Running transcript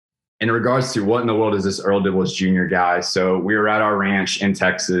in regards to what in the world is this Earl Dibbles Jr. guy? So we were at our ranch in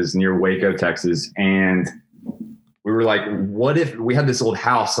Texas, near Waco, Texas. And we were like, what if we had this old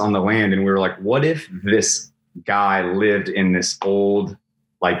house on the land? And we were like, what if this guy lived in this old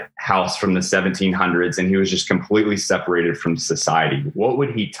house from the 1700s and he was just completely separated from society? What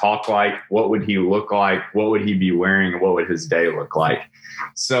would he talk like? What would he look like? What would he be wearing? What would his day look like?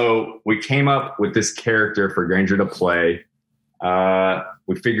 So we came up with this character for Granger to play.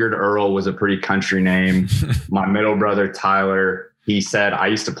 We figured Earl was a pretty country name. My middle brother, Tyler, he said, I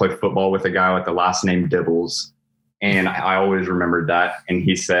used to play football with a guy with the last name Dibbles. And I always remembered that. And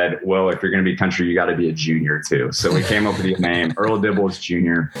he said, well, if you're going to be country, you got to be a junior too. So we came up with the name Earl Dibbles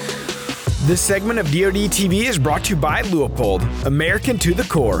Jr. This segment of DoD TV is brought to you by Leupold, American to the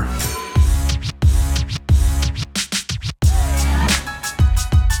core.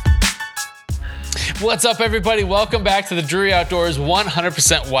 What's up, everybody? Welcome back to the Drury Outdoors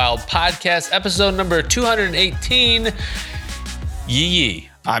 100% Wild podcast, episode number 218. Yee.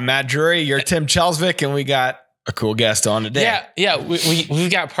 I'm Matt Drury. You're Tim Chelsvik, and we got a cool guest on today. Yeah.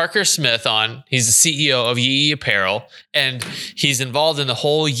 We've got Parker Smith on. He's the CEO of Yee Apparel, and he's involved in the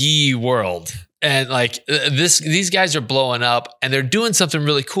whole Yee world. And these guys are blowing up, and they're doing something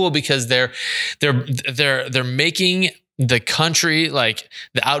really cool because they're making the country, like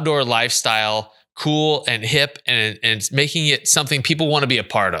the outdoor lifestyle, cool and hip, and it's making it something people want to be a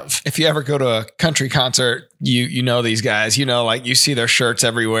part of. If you ever go to a country concert, you know these guys, you see their shirts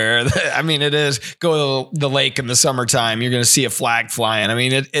everywhere. I mean, it is go to the lake in the summertime, you're going to see a flag flying. I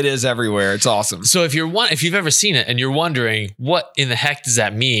mean, it is everywhere. It's awesome. So if you've ever seen it and you're wondering what in the heck does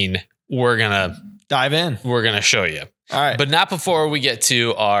that mean, we're going to dive in. We're going to show you. All right. But not before we get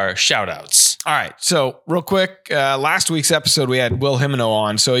to our shout outs. All right. So real quick, last week's episode, we had Will Himeno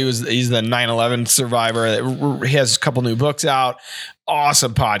on. So he's the 9/11 survivor. He has a couple new books out.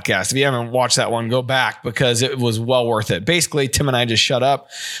 Awesome podcast. If you haven't watched that one, go back because it was well worth it. Basically, Tim and I just shut up,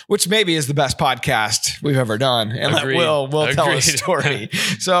 which maybe is the best podcast we've ever done. And let Will tell his story.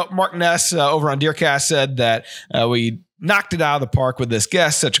 So Mark Ness over on Deercast said that we knocked it out of the park with this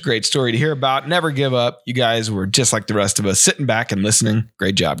guest. Such a great story to hear about. Never give up. You guys were just like the rest of us, sitting back and listening.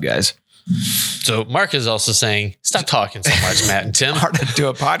 Great job, guys. So Mark is also saying, stop talking so much, Matt and Tim. Hard to do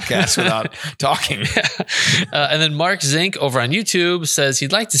a podcast without talking. And then Mark Zink over on YouTube says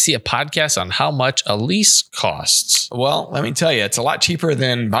he'd like to see a podcast on how much a lease costs. Well, let me tell you, it's a lot cheaper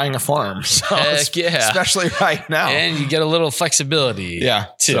than buying a farm. So Heck yeah. Especially right now. And you get a little flexibility. Yeah.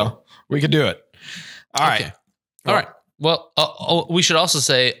 Too. So we could do it. All right. All right. Well, we should also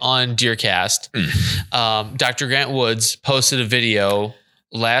say on Deercast, Dr. Grant Woods posted a video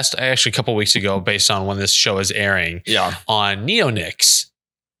actually a couple weeks ago, based on when this show is airing, on neonics.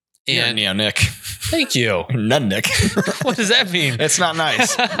 And Neonic. Thank you. Nudnik. What does that mean? It's not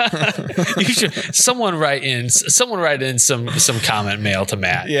nice. You should someone write in some comment mail to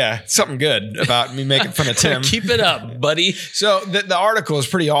Matt. Yeah, something good about me making fun of Tim. Keep it up, buddy. So the article is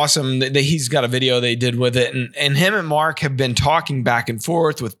pretty awesome. He's got a video they did with it, and him and Mark have been talking back and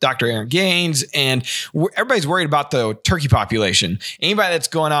forth with Dr. Aaron Gaines, and everybody's worried about the turkey population. Anybody that's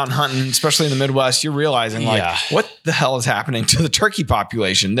going out and hunting, especially in the Midwest, you're realizing what the hell is happening to the turkey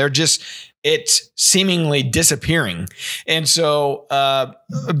population? It's seemingly disappearing. And so a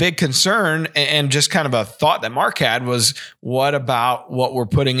big concern and just kind of a thought that Mark had was, what about what we're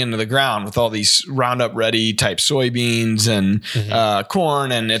putting into the ground with all these Roundup Ready type soybeans and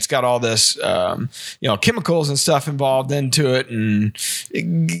corn, and it's got all this chemicals and stuff involved into it, and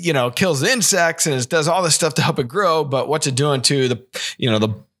it kills the insects and it does all this stuff to help it grow, but what's it doing to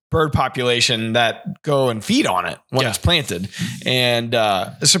the bird population that go and feed on it when it's planted? And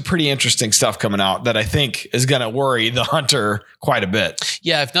there's some pretty interesting stuff coming out that I think is going to worry the hunter quite a bit.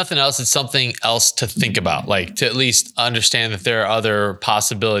 Yeah, if nothing else, it's something else to think about, like to at least understand that there are other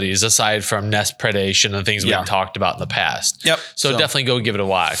possibilities aside from nest predation and things we've talked about in the past. Yep. So definitely go give it a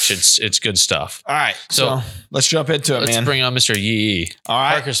watch. It's good stuff. All right. So let's jump into it, man. Let's bring on Mr. Yee. All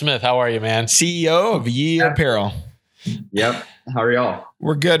right. Parker Smith, how are you, man? CEO of Yee Apparel. Yep. How are y'all?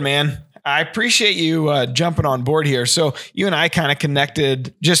 We're good, man. I appreciate you jumping on board here. So you and I kind of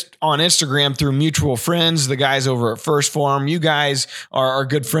connected just on Instagram through mutual friends, the guys over at First Form. You guys are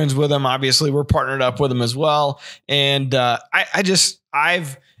good friends with them. Obviously, we're partnered up with them as well. And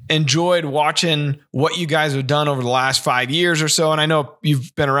I've enjoyed watching what you guys have done over the last 5 years or so. And I know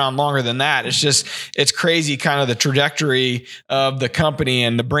you've been around longer than that. It's crazy kind of the trajectory of the company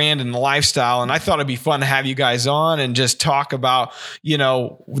and the brand and the lifestyle. And I thought it'd be fun to have you guys on and just talk about,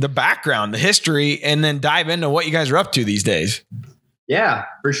 the background, the history, and then dive into what you guys are up to these days. Yeah,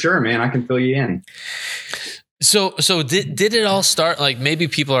 for sure, man. I can fill you in. So did it all start, like, maybe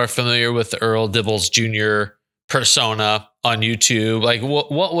people are familiar with the Earl Dibbles Jr. persona on YouTube. Like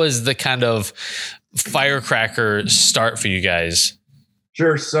what was the kind of firecracker start for you guys?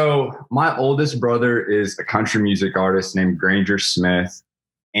 Sure. So my oldest brother is a country music artist named Granger Smith,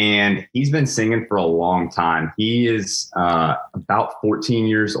 and he's been singing for a long time. He is about 14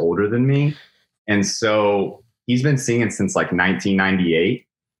 years older than me. And so he's been singing since like 1998.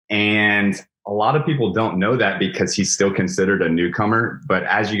 And a lot of people don't know that because he's still considered a newcomer. But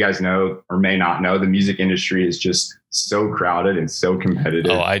as you guys know, or may not know, the music industry is just so crowded and so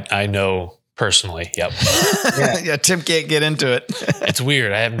competitive. Oh, I know personally. Yep. Yeah, Tim can't get into it. It's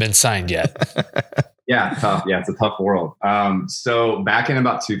weird. I haven't been signed yet. Yeah, tough. Yeah, it's a tough world. So back in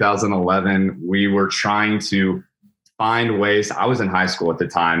about 2011, we were trying to find ways. I was in high school at the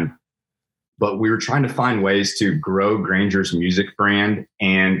time, but we were trying to find ways to grow Granger's music brand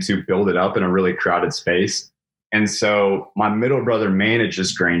and to build it up in a really crowded space. And so my middle brother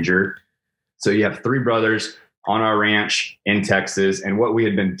manages Granger. So you have three brothers on our ranch in Texas. And what we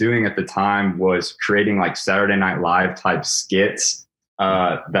had been doing at the time was creating like Saturday Night Live type skits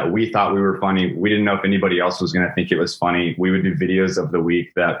that we thought we were funny. We didn't know if anybody else was going to think it was funny. We would do videos of the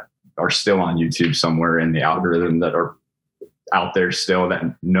week that are still on YouTube somewhere in the algorithm that are out there still that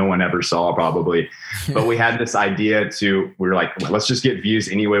no one ever saw probably. But we had this idea we were like, let's just get views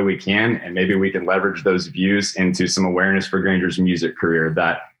any way we can. And maybe we can leverage those views into some awareness for Granger's music career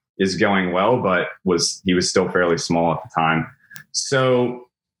that is going well, but he was still fairly small at the time. So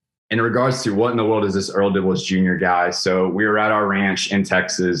in regards to what in the world is this Earl Dibbles Jr. guy? So we were at our ranch in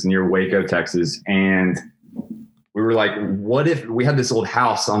Texas, near Waco, Texas. And we were like, what if we had this old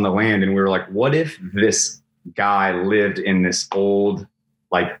house on the land? And we were like, what if this guy lived in this old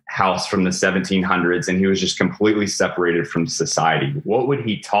like house from the 1700s and he was just completely separated from society? What would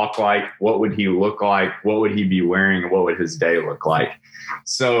he talk like? What would he look like? What would he be wearing? What would his day look like?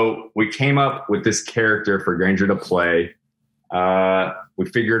 So we came up with this character for Granger to play. We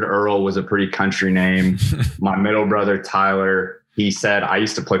figured Earl was a pretty country name. My middle brother, Tyler, he said, I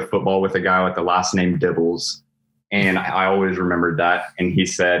used to play football with a guy with the last name Dibbles. And I always remembered that. And he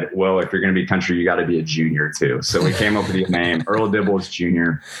said, well, if you're going to be country, you got to be a junior too. So we came up with the name Earl Dibbles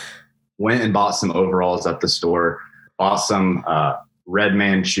Jr. Went and bought some overalls at the store, bought some Red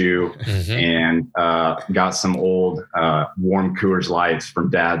Man Chew, and got some old warm Coors Lights from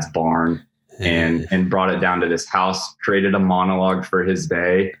Dad's barn and brought it down to this house, created a monologue for his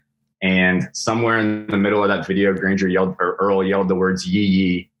day. And somewhere in the middle of that video, Earl yelled the words yee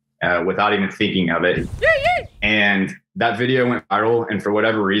yee without even thinking of it. Yee yee! And that video went viral. And for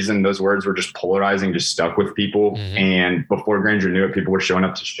whatever reason, those words were just polarizing, just stuck with people. And before Granger knew it, people were showing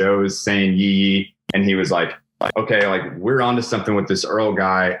up to shows saying yee yee. And he was like, okay, like we're onto something with this Earl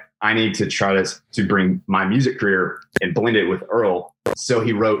guy. I need to try to bring my music career and blend it with Earl. So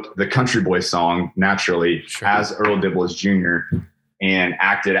he wrote the Country Boy song naturally as Earl Dibbles Jr. and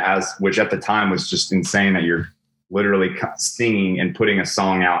acted as, which at the time was just insane that you're literally singing and putting a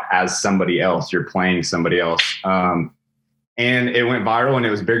song out as somebody else. You're playing somebody else. And it went viral and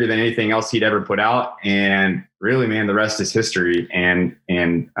it was bigger than anything else he'd ever put out. And really, man, the rest is history. And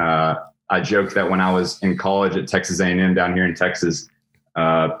I joked that when I was in college at Texas A&M down here in Texas,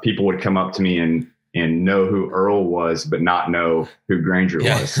 people would come up to me and know who Earl was, but not know who Granger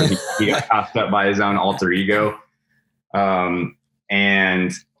was. So he got passed up by his own alter ego.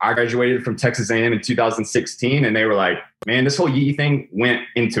 And I graduated from Texas A&M in 2016, and they were like, man, this whole yee thing went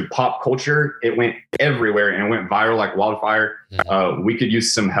into pop culture. It went everywhere and it went viral like wildfire. We could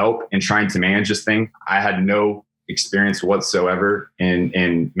use some help in trying to manage this thing. I had no experience whatsoever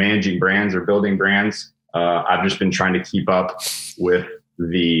in managing brands or building brands. I've just been trying to keep up with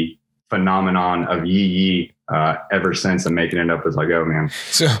the phenomenon of yee ever since. I'm making it up as I go, man.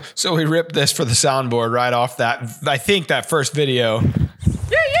 So we ripped this for the soundboard right off that. I think that first video.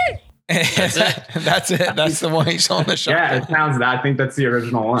 That's it. That's the one he's on the show. Yeah, it sounds that. I think that's the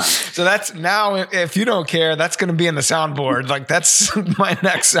original one. So that's now, if you don't care, that's going to be in the soundboard. Like that's my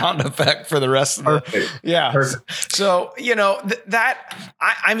next sound effect for the rest of the. Yeah. Perfect. So, you know,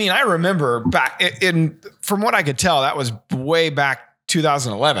 I mean, I remember back from what I could tell, that was way back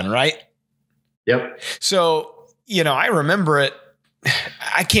 2011, right? Yep. So, you know, I remember it.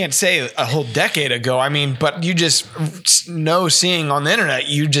 I can't say a whole decade ago. I mean, but you just know, seeing on the internet,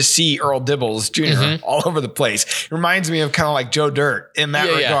 you just see Earl Dibbles Jr. all over the place. It reminds me of kind of like Joe Dirt in that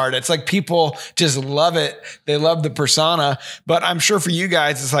regard. Yeah. It's like people just love it. They love the persona. But I'm sure for you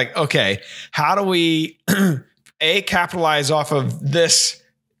guys, it's like, okay, how do we capitalize off of this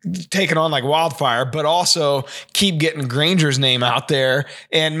taking on like wildfire, but also keep getting Granger's name out there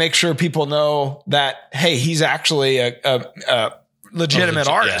and make sure people know that, hey, he's actually a legitimate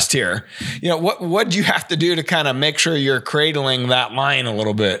artist here. You know, what do you have to do to kind of make sure you're cradling that line a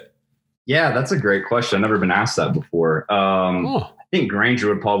little bit? Yeah, that's a great question. I've never been asked that before. I think Granger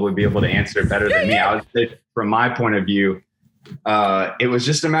would probably be able to answer it better than me. I would say from my point of view, it was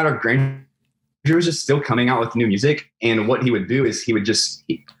just a matter of Granger was just still coming out with new music. And what he would do is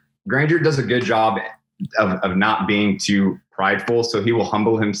Granger does a good job of not being too prideful. So he will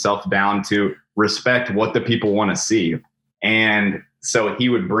humble himself down to respect what the people want to see. And so he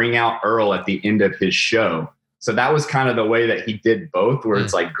would bring out Earl at the end of his show. So that was kind of the way that he did both, where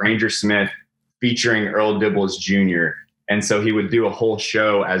it's like Granger Smith featuring Earl Dibbles Jr. And so he would do a whole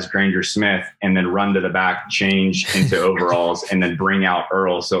show as Granger Smith and then run to the back, change into overalls, and then bring out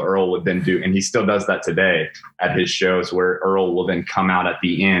Earl. So Earl would then and he still does that today at his shows, where Earl will then come out at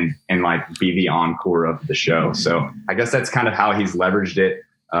the end and like be the encore of the show. So I guess that's kind of how he's leveraged it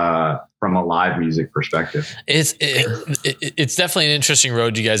from a live music perspective. It's definitely an interesting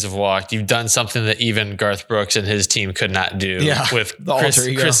road you guys have walked. You've done something that even Garth Brooks and his team could not do with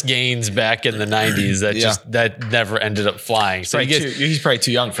Chris Gaines back in the 90s. That never ended up flying. So he's probably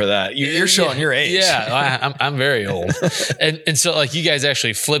too young for that. You're showing your age. Yeah, I'm very old. and so like you guys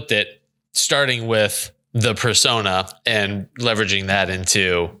actually flipped it, starting with the persona and leveraging that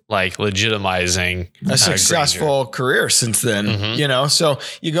into like legitimizing a successful career since then, you know. So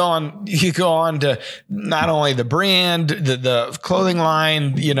you go on to not only the brand, the clothing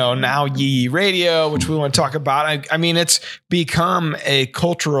line, you know, now Yee Radio, which we want to talk about. I mean, it's become a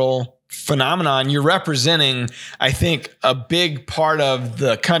cultural phenomenon. You're representing, I think, a big part of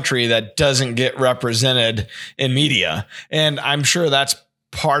the country that doesn't get represented in media. And I'm sure that's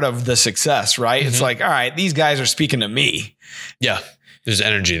part of the success, right? It's like, all right, these guys are speaking to me. Yeah. There's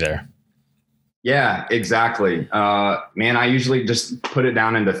energy there. Yeah, exactly. Man, I usually just put it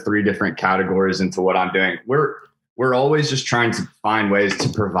down into 3 different categories into what I'm doing. We're always just trying to find ways to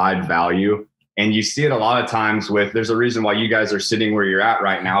provide value. And you see it a lot of times there's a reason why you guys are sitting where you're at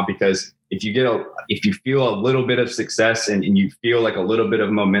right now, because if you feel a little bit of success and you feel like a little bit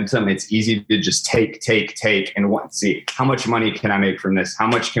of momentum, it's easy to just take and see how much money can I make from this? How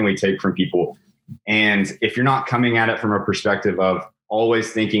much can we take from people? And if you're not coming at it from a perspective of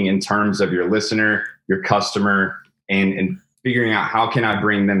always thinking in terms of your listener, your customer, and figuring out how can I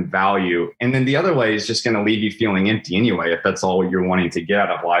bring them value. And then the other way is just going to leave you feeling empty anyway, if that's all you're wanting to get out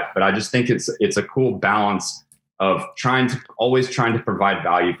of life. But I just think it's a cool balance of always trying to provide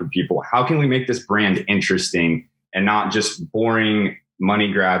value for people. How can we make this brand interesting and not just boring,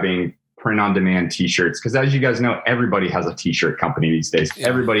 money grabbing, print on demand t-shirts? Because as you guys know, everybody has a t-shirt company these days. Yeah.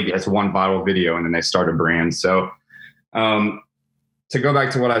 Everybody gets one viral video and then they start a brand. So to go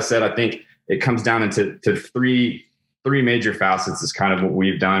back to what I said, I think it comes down into three major facets is kind of what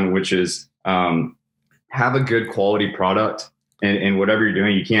we've done, which is have a good quality product. And whatever you're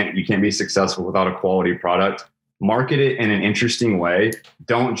doing, you can't be successful without a quality product. Market it in an interesting way.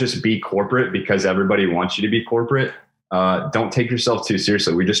 Don't just be corporate because everybody wants you to be corporate. Don't take yourself too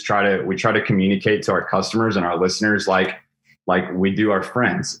seriously. We try to communicate to our customers and our listeners like we do our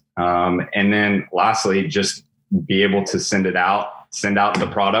friends. And then lastly, just be able to send out the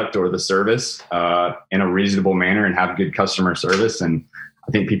product or the service in a reasonable manner and have good customer service. And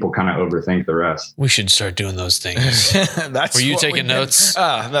I think people kind of overthink the rest. We should start doing those things. Were you taking notes?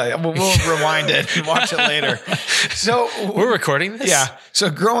 We'll rewind it and watch it later. So we're recording this? Yeah. So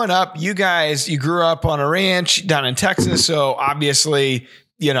growing up, you grew up on a ranch down in Texas. So obviously,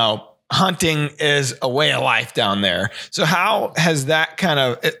 you know, hunting is a way of life down there. So how has that kind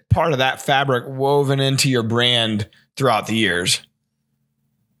of part of that fabric woven into your brand throughout the years?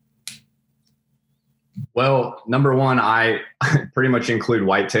 Well, number one, I pretty much include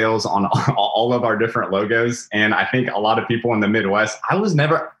whitetails on all of our different logos. And I think a lot of people in the Midwest,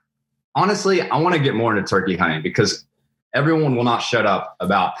 honestly, I want to get more into turkey hunting because everyone will not shut up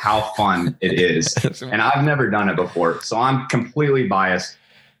about how fun it is. And I've never done it before. So I'm completely biased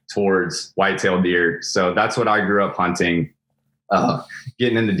towards whitetail deer. So that's what I grew up hunting,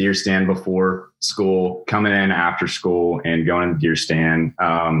 getting in the deer stand before school, coming in after school and going to the deer stand.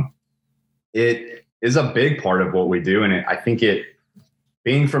 It is a big part of what we do. And I think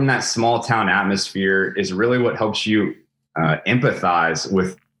being from that small town atmosphere is really what helps you empathize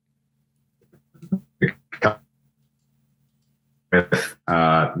with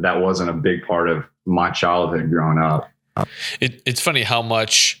that wasn't a big part of my childhood growing up. It's funny how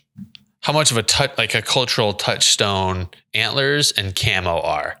much how much of a cultural touchstone antlers and camo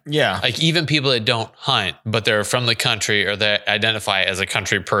are. Yeah. Like even people that don't hunt, but they're from the country or they identify as a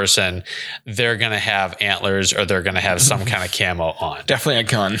country person, they're going to have antlers or they're going to have some kind of camo on. Definitely a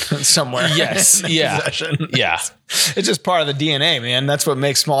gun somewhere. Yes. Yeah. Possession. Yeah. It's just part of the DNA, man. That's what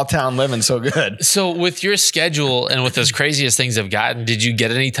makes small town living so good. So with your schedule and with as crazy as things have gotten, did you get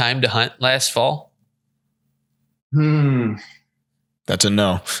any time to hunt last fall? That's a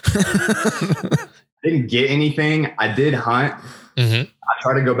no. Didn't get anything. I did hunt. Mm-hmm. I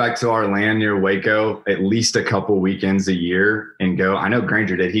try to go back to our land near Waco at least a couple weekends a year and go. I know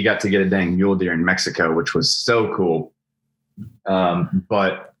Granger did. He got to get a dang mule deer in Mexico, which was so cool.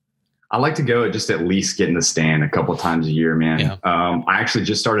 But I like to go just at least get in the stand a couple times a year, man. Yeah. I actually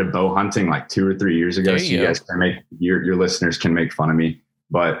just started bow hunting like 2 or 3 years ago. So you guys can make your listeners can make fun of me.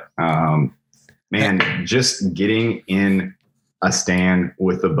 But man, just getting in a stand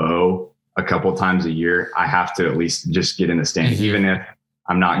with a bow a couple times a year, I have to at least just get in the stand, even if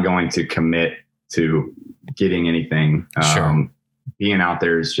I'm not going to commit to getting anything. Sure. Being out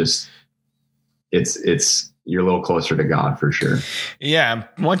there is just, it's you're a little closer to God for sure. Yeah.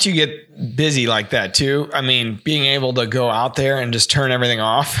 Once you get busy like that too, I mean, being able to go out there and just turn everything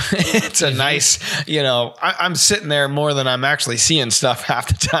off, it's a nice, I'm sitting there more than I'm actually seeing stuff half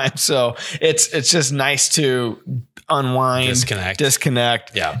the time. So it's just nice to unwind,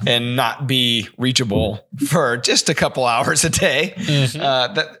 disconnect, and not be reachable for just a couple hours a day.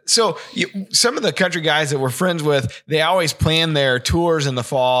 Some of the country guys that we're friends with, they always plan their tours in the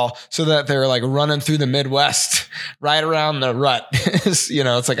fall so that they're like running through the Midwest right around the rut. It's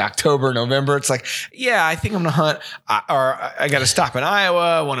like October, November. It's like, yeah, I think I'm going to hunt, or I got to stop in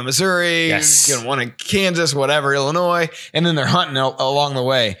Iowa, one in Missouri, one in Kansas, whatever, Illinois. And then they're hunting along the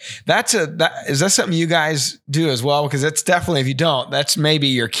way. Is that something you guys do as well? Because it's definitely, if you don't, that's maybe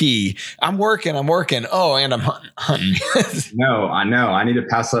your key. I'm working. Oh, and I'm hunting. No, I know. I need to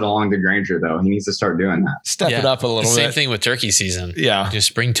pass that along to Granger though. He needs to start doing that. Step it up a little bit. Same thing with turkey season. Yeah. Your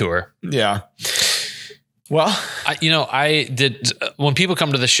spring tour. Yeah. Well, I did. When people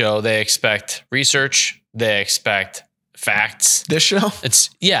come to the show, they expect research. They expect facts. This show? It's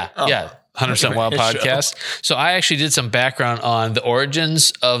 100% Wild podcast. So I actually did some background on the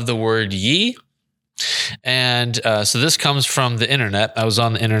origins of the word ye. And so this comes from the internet. I was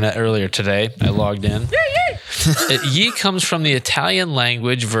on the internet earlier today. I logged in. Ye comes from the Italian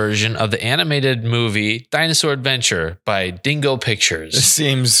language version of the animated movie Dinosaur Adventure by Dingo Pictures. This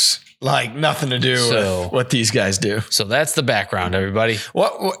seems like nothing to do with what these guys do. So that's the background, everybody.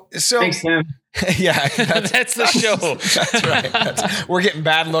 Thanks, Tim. Yeah, that's the show. That's right. We're getting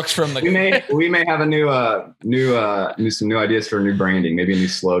bad looks from the. We may have some new ideas for new branding, maybe a new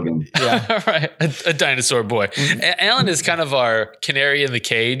slogan. Yeah, right. A dinosaur boy. Alan is kind of our canary in the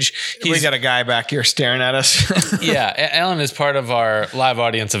cage. We got a guy back here staring at us. Yeah, Alan is part of our live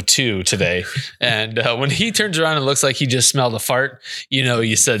audience of 2 today, and when he turns around and looks like he just smelled a fart,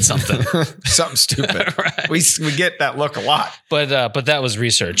 you said something, something stupid. Right. We get that look a lot, but that was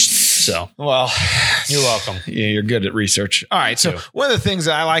researched. So well, you're welcome. Yeah, you're good at research. All right. So one of the things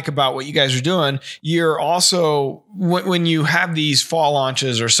that I like about what you guys are doing, you're also, when you have these fall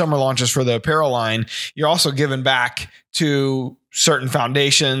launches or summer launches for the apparel line, you're also giving back to certain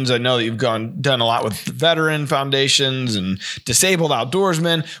foundations. I know that you've done a lot with veteran foundations and disabled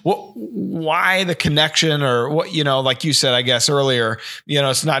outdoorsmen. Why the connection, or what, like you said, I guess earlier,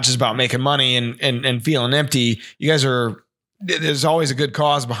 it's not just about making money and feeling empty. You guys there's always a good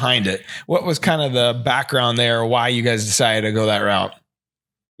cause behind it. What was kind of the background there? Why you guys decided to go that route?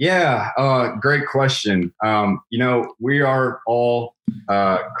 Yeah. Great question. We are all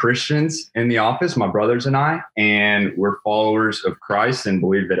Christians in the office, my brothers and I, and we're followers of Christ and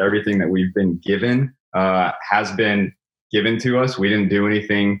believe that everything that we've been given has been given to us. We didn't do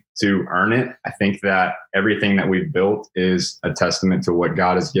anything to earn it. I think that everything that we've built is a testament to what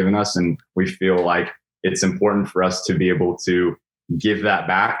God has given us. And we feel like it's important for us to be able to give that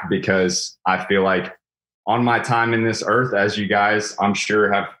back, because I feel like on my time in this earth, as you guys, I'm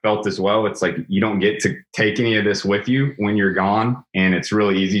sure, have felt as well, it's like you don't get to take any of this with you when you're gone. And it's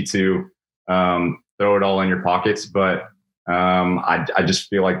really easy to throw it all in your pockets. But I just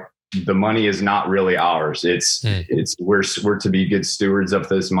feel like the money is not really ours. We're to be good stewards of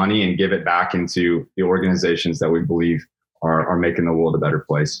this money and give it back into the organizations that we believe are making the world a better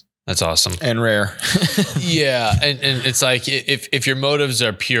place. That's awesome. And rare. Yeah. And it's like, if your motives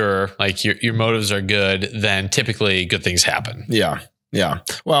are pure, like your motives are good, then typically good things happen. Yeah. Yeah.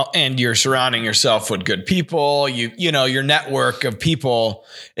 Well, and you're surrounding yourself with good people. You know, your network of people,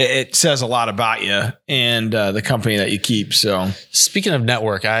 it says a lot about you and the company that you keep. So speaking of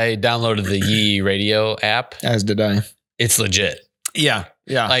network, I downloaded the Yee Radio app. As did I. It's legit. Yeah.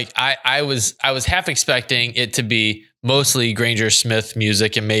 Yeah. Like I was half expecting it to be mostly Granger Smith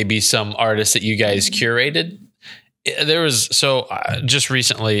music and maybe some artists that you guys curated. There was just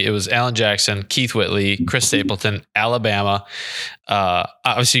recently it was Alan Jackson, Keith Whitley, Chris Stapleton, Alabama,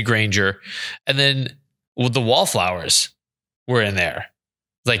 obviously Granger, and then the Wallflowers were in there.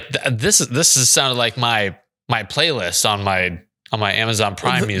 Like this sounded like my playlist on my Amazon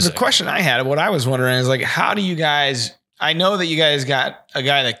Prime music. The question I had, what I was wondering is like, how do you guys? I know that you guys got a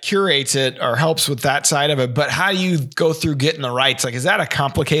guy that curates it or helps with that side of it, but how do you go through getting the rights? Like, is that a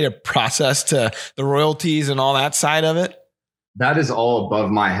complicated process to the royalties and all that side of it? That is all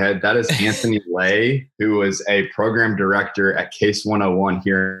above my head. That is Anthony Lay, who was a program director at Case 101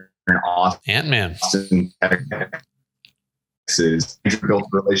 here in Austin. Ant-Man.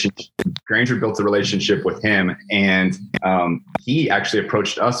 Granger built a relationship with him, and he actually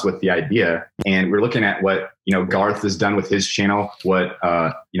approached us with the idea. And we're looking at what Garth has done with his channel, what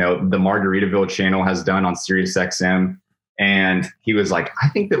the Margaritaville channel has done on Sirius XM, and he was like, "I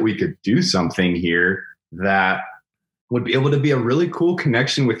think that we could do something here that would be able to be a really cool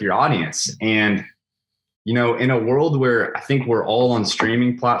connection with your audience." And in a world where I think we're all on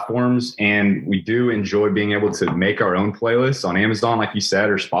streaming platforms and we do enjoy being able to make our own playlists on Amazon, like you said,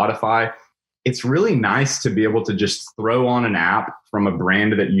 or Spotify, it's really nice to be able to just throw on an app from a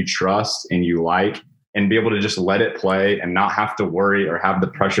brand that you trust and you like and be able to just let it play and not have to worry or have the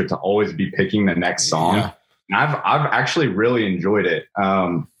pressure to always be picking the next song. Yeah. And I've actually really enjoyed it.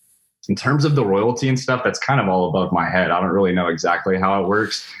 In terms of the royalty and stuff, that's kind of all above my head. I don't really know exactly how it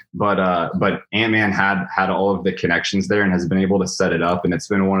works, but Ant-Man had all of the connections there and has been able to set it up. And it's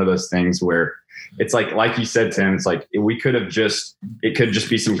been one of those things where it's like you said, Tim, it's like it could just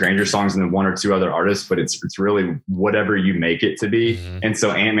be some Granger songs and then one or two other artists, but it's really whatever you make it to be. Mm-hmm. And so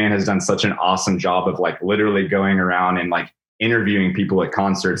Ant-Man has done such an awesome job of like literally going around and like interviewing people at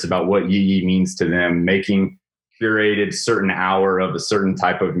concerts about what Yee means to them, making curated certain hour of a certain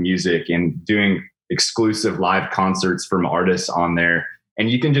type of music and doing exclusive live concerts from artists on there.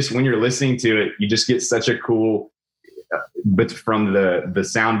 And you can just, when you're listening to it, you just get such a cool, but from the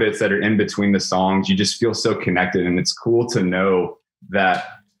sound bits that are in between the songs, you just feel so connected. And it's cool to know that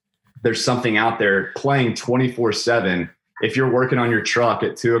there's something out there playing 24/7. If you're working on your truck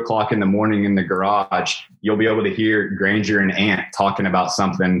at 2:00 in the morning in the garage, you'll be able to hear Granger and Ant talking about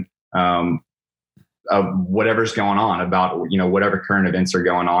something, whatever's going on, about whatever current events are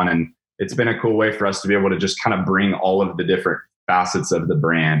going on. And it's been a cool way for us to be able to just kind of bring all of the different facets of the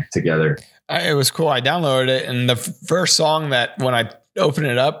brand together. It was cool. I downloaded it, and the first song that when I opened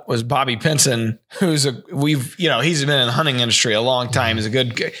it up was Bobby Pinson, who's he's been in the hunting industry a long time. He's a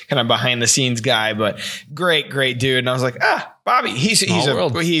good kind of behind the scenes guy, but great dude. And I was like, Bobby,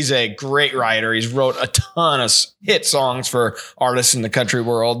 he's a great writer. He's wrote a ton of hit songs for artists in the country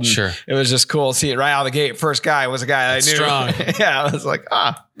world. And sure. It was just cool to see it right out of the gate. First guy was a guy I knew. Strong. Yeah. I was like,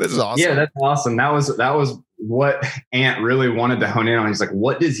 this is awesome. Yeah, that's awesome. That was what Ant really wanted to hone in on. He's like,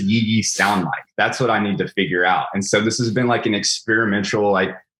 what does Yee sound like? That's what I need to figure out. And so this has been like an experimental,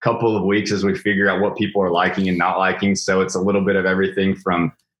 like couple of weeks as we figure out what people are liking and not liking. So it's a little bit of everything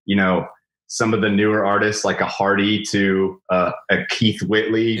from, some of the newer artists like a Hardy to a Keith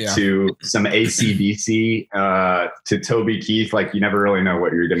Whitley to some AC/DC to Toby Keith. Like you never really know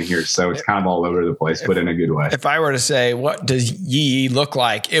what you're going to hear. So it's kind of all over the place, but in a good way. If I were to say, what does Yee look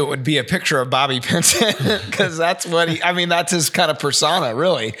like? It would be a picture of Bobby Pinson because that's what that's his kind of persona,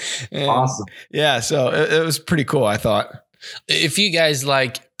 really. And awesome. Yeah. So it was pretty cool, I thought. If you guys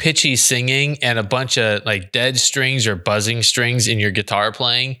like pitchy singing and a bunch of like dead strings or buzzing strings in your guitar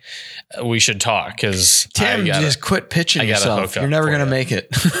playing, we should talk because Tim, just quit pitching yourself. You're never going to make it.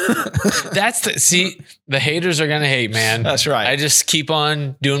 The haters are going to hate, man. That's right. I just keep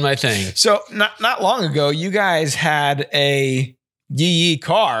on doing my thing. So not long ago, you guys had a Yee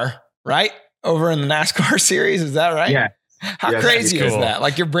car, right? Over in the NASCAR series. Is that right? Yeah. How crazy is that?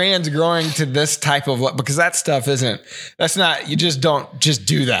 Like your brand's growing to this type of, because that stuff you just don't just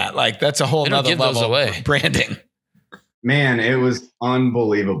do that. Like that's a whole nother level of branding. Man, it was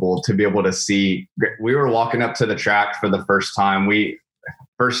unbelievable to be able to see. We were walking up to the track for the first time.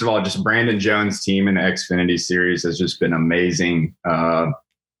 First of all, just Brandon Jones' team in the Xfinity series has just been amazing.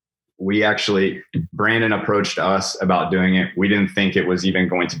 Brandon approached us about doing it. We didn't think it was even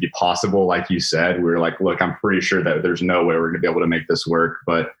going to be possible. Like you said, we were like, look, I'm pretty sure that there's no way we're going to be able to make this work.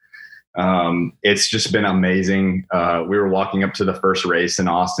 But It's just been amazing. We were walking up to the first race in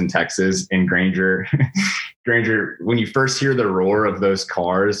Austin, Texas, in Granger. Granger, when you first hear the roar of those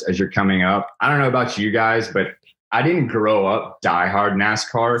cars as you're coming up, I don't know about you guys, but I didn't grow up diehard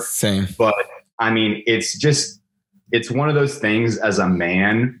NASCAR. Same. But I mean, it's one of those things as a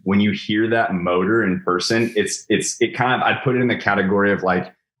man, when you hear that motor in person, it kind of, I'd put it in the category of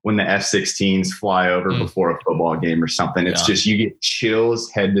like when the F-16s fly over before a football game or something. It's just, you get chills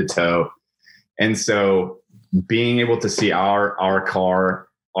head to toe. And so being able to see our car,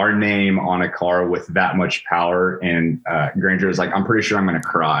 our name on a car with that much power, and Granger is like, I'm pretty sure I'm going to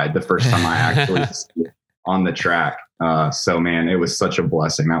cry the first time I actually see it on the track. So man, it was such a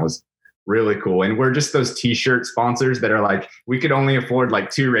blessing. That was really cool. And we're just those t-shirt sponsors that are like, we could only afford like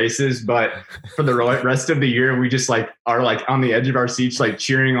 2 races, but for the rest of the year, we just like are like on the edge of our seats, like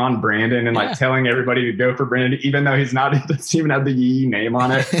cheering on Brandon and like telling everybody to go for Brandon, even though he doesn't even have the Yee name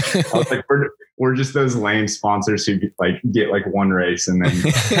on it. I was like, we're just those lame sponsors who get like 1 race and then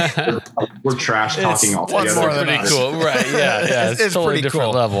we're trash talking all together. That's pretty cool. Right. Yeah. It's totally pretty different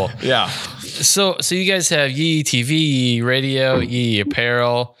cool. level. Yeah. So you guys have Yee TV, Yee Radio, Yee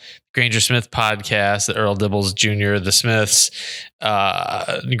Apparel, Granger Smith podcast, the Earl Dibbles Jr., the Smiths.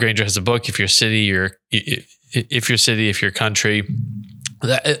 Granger has a book. If your country.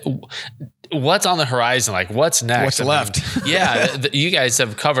 What's on the horizon? Like, what's next? What's left? You guys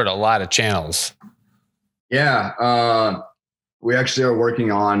have covered a lot of channels. Yeah. We actually are working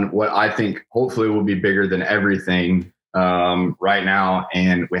on what I think hopefully will be bigger than everything right now.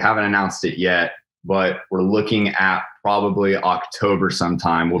 And we haven't announced it yet, but we're looking at probably October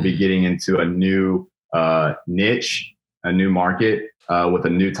sometime. We'll be getting into a new niche, a new market with a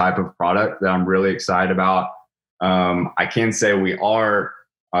new type of product that I'm really excited about. I can say we are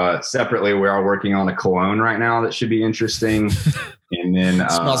separately, we are working on a cologne right now that should be interesting. And then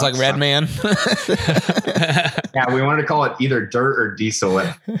smells like Red Man. Yeah, we wanted to call it either dirt or diesel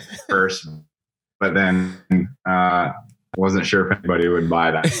at first, but then wasn't sure if anybody would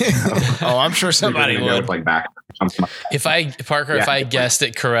buy that. So, I'm sure somebody would. Like back. If I guessed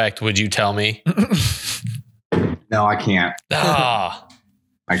it correct, would you tell me? No, I can't. Ah.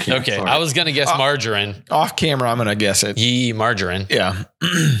 I can't. Okay, Sorry. I was gonna guess margarine. Off camera, I'm gonna guess it. Yee margarine. Yeah,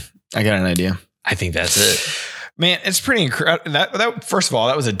 I got an idea. I think that's it. Man, it's pretty incredible. That first of all,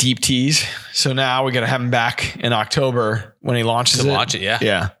 that was a deep tease. So now we got to have him back in October when he launches it. Launch it, yeah.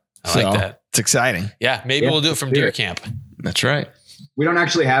 Yeah, I like that. It's exciting. Yeah, maybe we'll do it from Deer Camp. That's right. We don't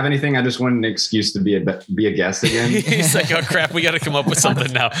actually have anything. I just wanted an excuse to be a guest again. He's like, oh crap, we got to come up with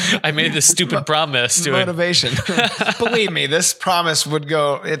something now. I made this stupid promise to motivation. Believe me, this promise would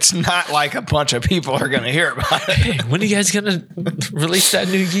go. It's not like a bunch of people are going to hear about it. Hey, when are you guys going to release that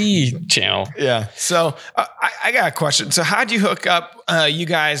new Yee channel? Yeah. So I got a question. So how'd you hook up you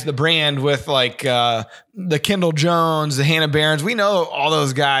guys, the brand, with like the Kendall Jones, the Hannah Barons? We know all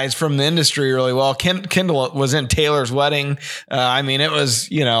those guys from the industry really well. Kendall was in Taylor's wedding. I mean, it was,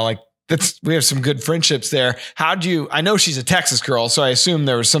 like we have some good friendships there. I know she's a Texas girl, so I assume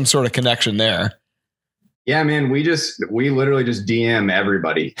there was some sort of connection there. Yeah, man, we literally just DM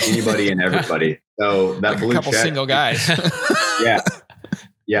anybody and everybody. So that blue couple check, single guys.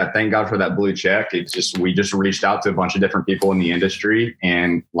 Yeah. Thank God for that blue check. We just reached out to a bunch of different people in the industry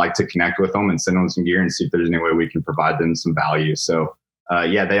and like to connect with them and send them some gear and see if there's any way we can provide them some value. So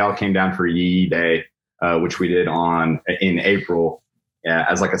they all came down for Yee Day, which we did in April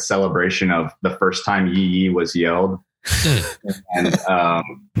as like a celebration of the first time Yee was yelled. And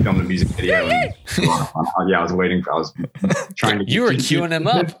filmed a music video. And, I was trying to. You were queuing him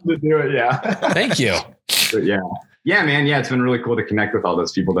up to do it. Yeah. Thank you. But yeah, man. Yeah, it's been really cool to connect with all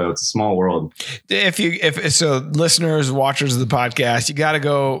those people, though. It's a small world. If listeners, watchers of the podcast, you got to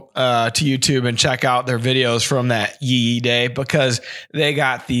go to YouTube and check out their videos from that Yee Day, because they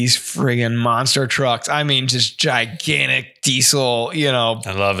got these friggin' monster trucks. I mean, just gigantic diesel,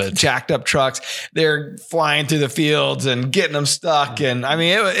 I love it. Jacked up trucks. They're flying through the fields and getting them stuck. And I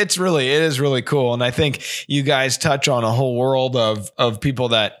mean, it is really cool. And I think you guys touch on a whole world of people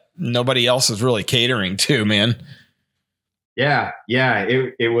that nobody else is really catering to, man. Yeah.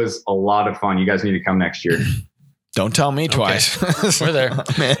 It was a lot of fun. You guys need to come next year. Don't tell me twice. We're there.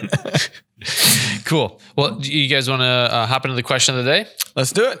 Man. Cool. Well, do you guys want to hop into the question of the day?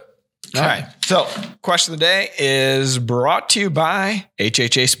 Let's do it. All right. So, question of the day is brought to you by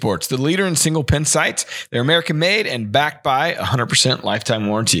HHA Sports, the leader in single pin sights. They're American made and backed by 100% lifetime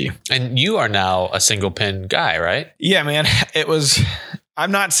warranty. And you are now a single pin guy, right? Yeah, man.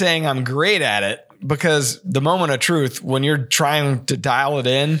 I'm not saying I'm great at it, because the moment of truth, when you're trying to dial it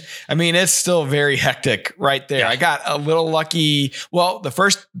in, I mean, it's still very hectic right there. Yeah. I got a little lucky. Well, the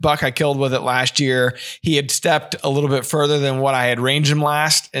first buck I killed with it last year, he had stepped a little bit further than what I had ranged him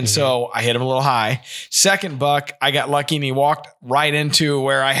last. And so I hit him a little high. Second buck, I got lucky and he walked right into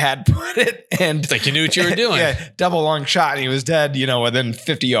where I had put it. And It's like you knew what you were doing. yeah, double long shot and he was dead, within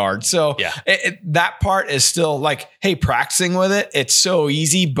 50 yards. So Yeah. that part is still like, hey, practicing with it, it's so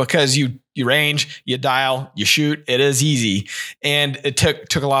easy because you range, you dial, you shoot. It is easy. And it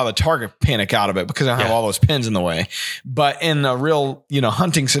took a lot of the target panic out of it because I don't have all those pins in the way. But in a real,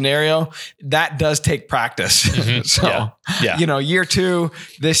 hunting scenario, that does take practice. So, year 2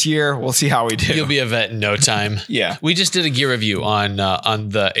 this year, we'll see how we do. You'll be a vet in no time. Yeah. We just did a gear review on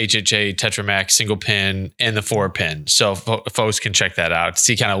the HHA Tetramax single pin and the 4-pin. So folks can check that out to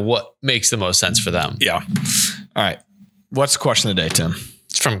see kind of what makes the most sense for them. Yeah. All right. What's the question of the day, Tim?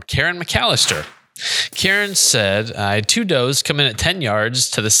 It's from Karen McAllister. Karen said, I had 2 does come in at 10 yards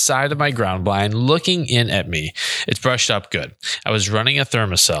to the side of my ground blind looking in at me. It's brushed up good. I was running a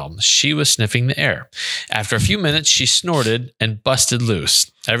Thermacell. She was sniffing the air. After a few minutes, she snorted and busted loose.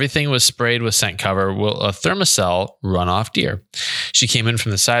 Everything was sprayed with scent cover. Will a Thermacell run off deer? She came in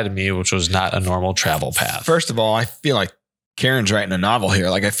from the side of me, which was not a normal travel path. First of all, I feel like Karen's writing a novel here.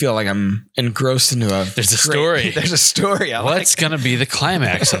 Like, I feel like I'm engrossed into There's a story. There's a story. What's going to be the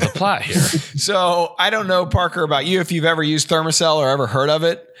climax of the plot here? So I don't know, Parker, about you, if you've ever used Thermacell or ever heard of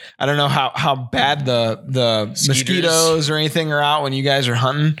it. I don't know how bad the mosquitoes or anything are out when you guys are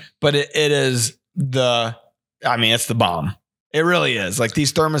hunting, but it is it's the bomb. It really is. Like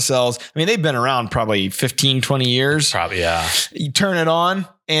these Thermacells, they've been around probably 15, 20 years. Probably, yeah. You turn it on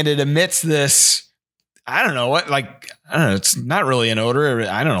and it emits this, I don't know, it's not really an odor.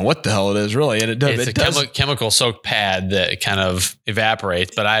 I don't know what the hell it is really. It's a chemical soaked pad that kind of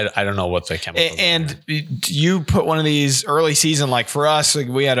evaporates, but I don't know what the chemical is. And you put one of these early season, like for us, like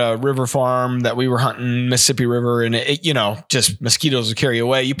we had a river farm that we were hunting Mississippi River and just mosquitoes would carry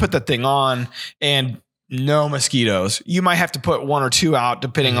away. You put that thing on and no mosquitoes. You might have to put 1 or 2 out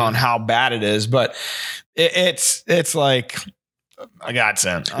depending on how bad it is, but it's like a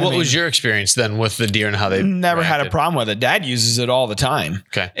godsend. What was your experience then with the deer and how they never had a problem with it? Dad uses it all the time.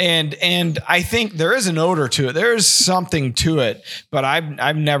 Okay. And I think there is an odor to it. There is something to it, but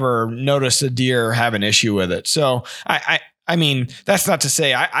I've never noticed a deer have an issue with it. So I mean, that's not to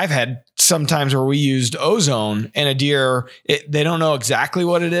say I've had some times where we used ozone and a deer, they don't know exactly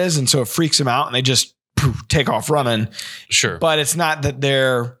what it is. And so it freaks them out and they just take off running. Sure. But it's not that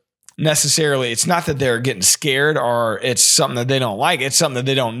they're getting scared or it's something that they don't like. It's something that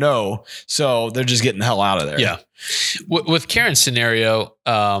they don't know. So they're just getting the hell out of there. Yeah. With Karen's scenario,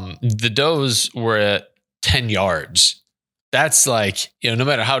 the does were at 10 yards. That's like, no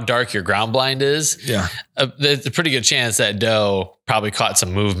matter how dark your ground blind is, there's a pretty good chance that doe probably caught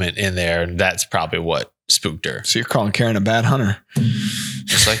some movement in there. And that's probably what spooked her. So you're calling Karen a bad hunter.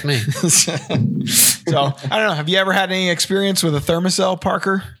 Just like me. So I don't know. Have you ever had any experience with a Thermacell,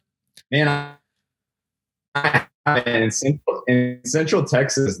 Parker? Man, in Central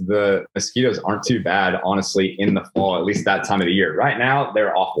Texas, the mosquitoes aren't too bad, honestly, in the fall, at least that time of the year. Right now,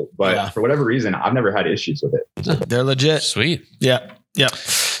 they're awful. But for whatever reason, I've never had issues with it. They're legit. Sweet. Yeah.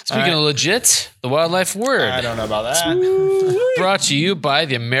 Speaking of legit, the Wildlife Word. I don't know about that. Brought to you by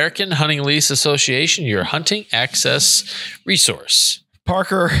the American Hunting Lease Association, your hunting access resource.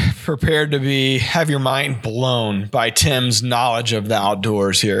 Parker, prepared to have your mind blown by Tim's knowledge of the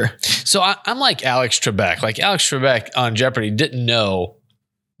outdoors here. So I'm like Alex Trebek. Like Alex Trebek on Jeopardy didn't know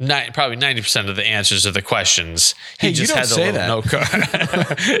probably 90% of the answers to the questions. He just had the note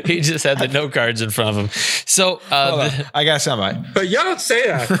card. He just had the note cards in front of him. So I got somebody. But you don't say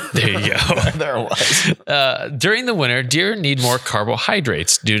that. There you go. There it was. During the winter, deer need more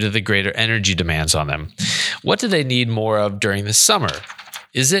carbohydrates due to the greater energy demands on them. What do they need more of during the summer?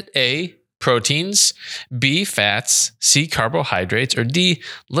 Is it A, proteins, B, fats, C, carbohydrates, or D,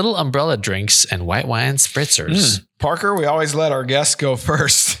 little umbrella drinks and white wine spritzers? Parker, we always let our guests go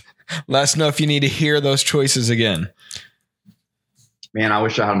first. Let us know if you need to hear those choices again. Man, I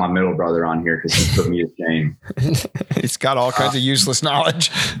wish I had my middle brother on here because he put me to shame. He's got all kinds of useless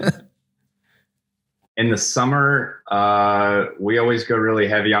knowledge. In the summer, we always go really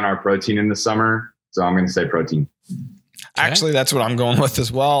heavy on our protein in the summer. So I'm going to say protein. Okay. Actually, that's what I'm going with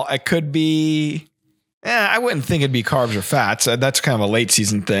as well. It could be, I wouldn't think it'd be carbs or fats. That's kind of a late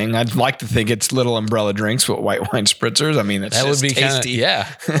season thing. I'd like to think it's little umbrella drinks with white wine spritzers. I mean, that would be tasty.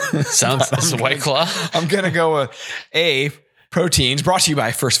 Sounds like a White Claw. I'm going to go with A, proteins, brought to you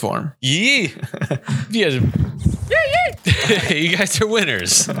by First Form. Yeah. You guys are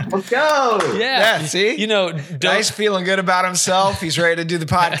winners. Let's go. Yeah, see? You know, Dice feeling good about himself. He's ready to do the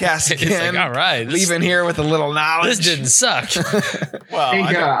podcast again. It's like, all right. Leaving here with a little knowledge. This didn't suck. Well,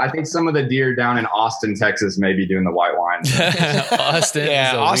 I think some of the deer down in Austin, Texas may be doing the white wine. Austin is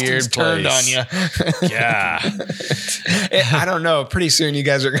a Austin's weird turned place. on you. Yeah. I don't know. Pretty soon you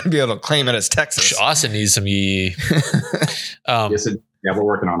guys are going to be able to claim it as Texas. Austin needs some yee. Yeah, we're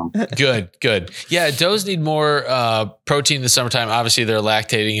working on them. Good. Yeah, does need more protein in the summertime. Obviously, they're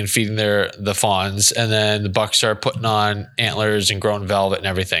lactating and feeding the fawns, and then the bucks start putting on antlers and growing velvet and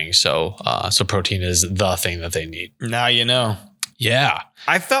everything. So protein is the thing that they need. Now you know. Yeah.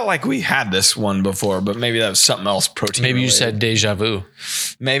 I felt like we had this one before, but maybe that was something else protein Maybe related. you just had deja vu.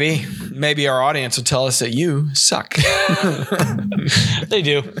 Maybe our audience will tell us that you suck. They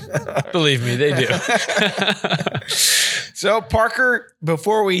do. Believe me, they do. So, Parker,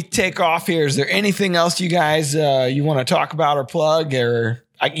 before we take off here, is there anything else you guys you want to talk about or plug? Or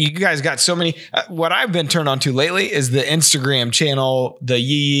you guys got so many. What I've been turned on to lately is the Instagram channel, the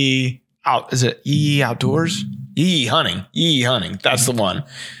Yee Outdoors? Yee Hunting. That's the one.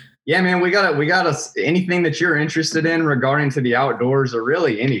 Yeah, man, we got anything that you're interested in regarding to the outdoors or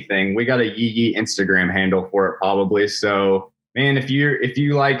really anything. We got a Yee Instagram handle for it probably. So, man, if you're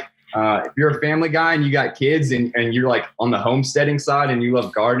a family guy and you got kids and you're like on the homesteading side and you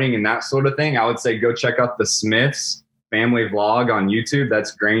love gardening and that sort of thing, I would say go check out the Smiths family vlog on YouTube.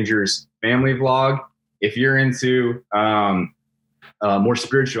 That's Granger's family vlog. If you're into more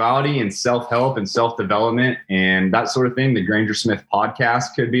spirituality and self-help and self-development and that sort of thing, the Granger Smith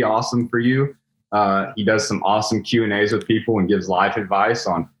podcast could be awesome for you. He does some awesome Q&As with people and gives life advice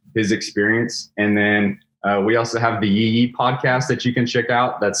on his experience. And then we also have the Yee podcast that you can check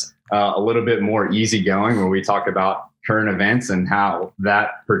out. That's a little bit more easygoing, where we talk about current events and how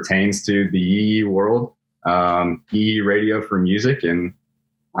that pertains to the Yee world. Yee radio for music. And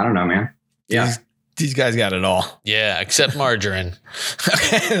I don't know, man. Yeah. These guys got it all. Yeah, except margarine.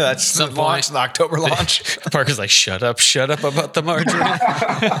 Okay, that's the launch, the October launch. Parker's like, shut up about the margarine.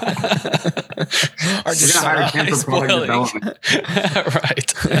 Or just hire him for product development.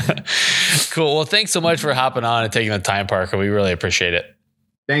 Right. Cool. Well, thanks so much for hopping on and taking the time, Parker. We really appreciate it.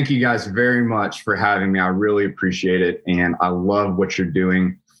 Thank you guys very much for having me. I really appreciate it. And I love what you're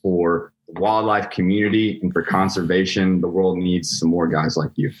doing for the wildlife community and for conservation. The world needs some more guys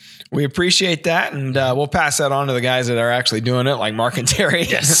like you. We appreciate that. And we'll pass that on to the guys that are actually doing it, like Mark and Terry.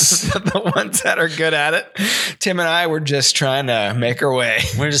 Yes. The ones that are good at it. Tim and I, we're just trying to make our way.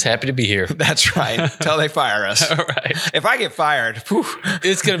 We're just happy to be here. That's right. Until they fire us. All right. If I get fired, whew.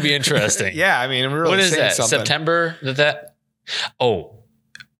 It's going to be interesting. Yeah. I mean, we're really what is saying that? something. September?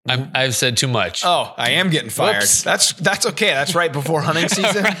 I've said too much. Oh, I am getting fired. Whoops. That's okay. That's right before hunting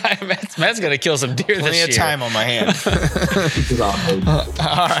season. Right. Matt's going to kill some deer Plenty this year. of time on my hands.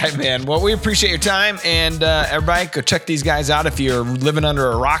 All right, man. Well, we appreciate your time. And everybody, go check these guys out if you're living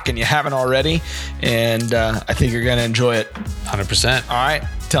under a rock and you haven't already. And I think you're going to enjoy it. 100%. All right.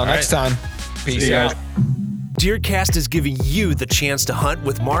 Till next time. Peace out. DeerCast is giving you the chance to hunt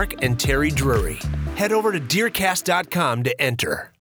with Mark and Terry Drury. Head over to deercast.com to enter.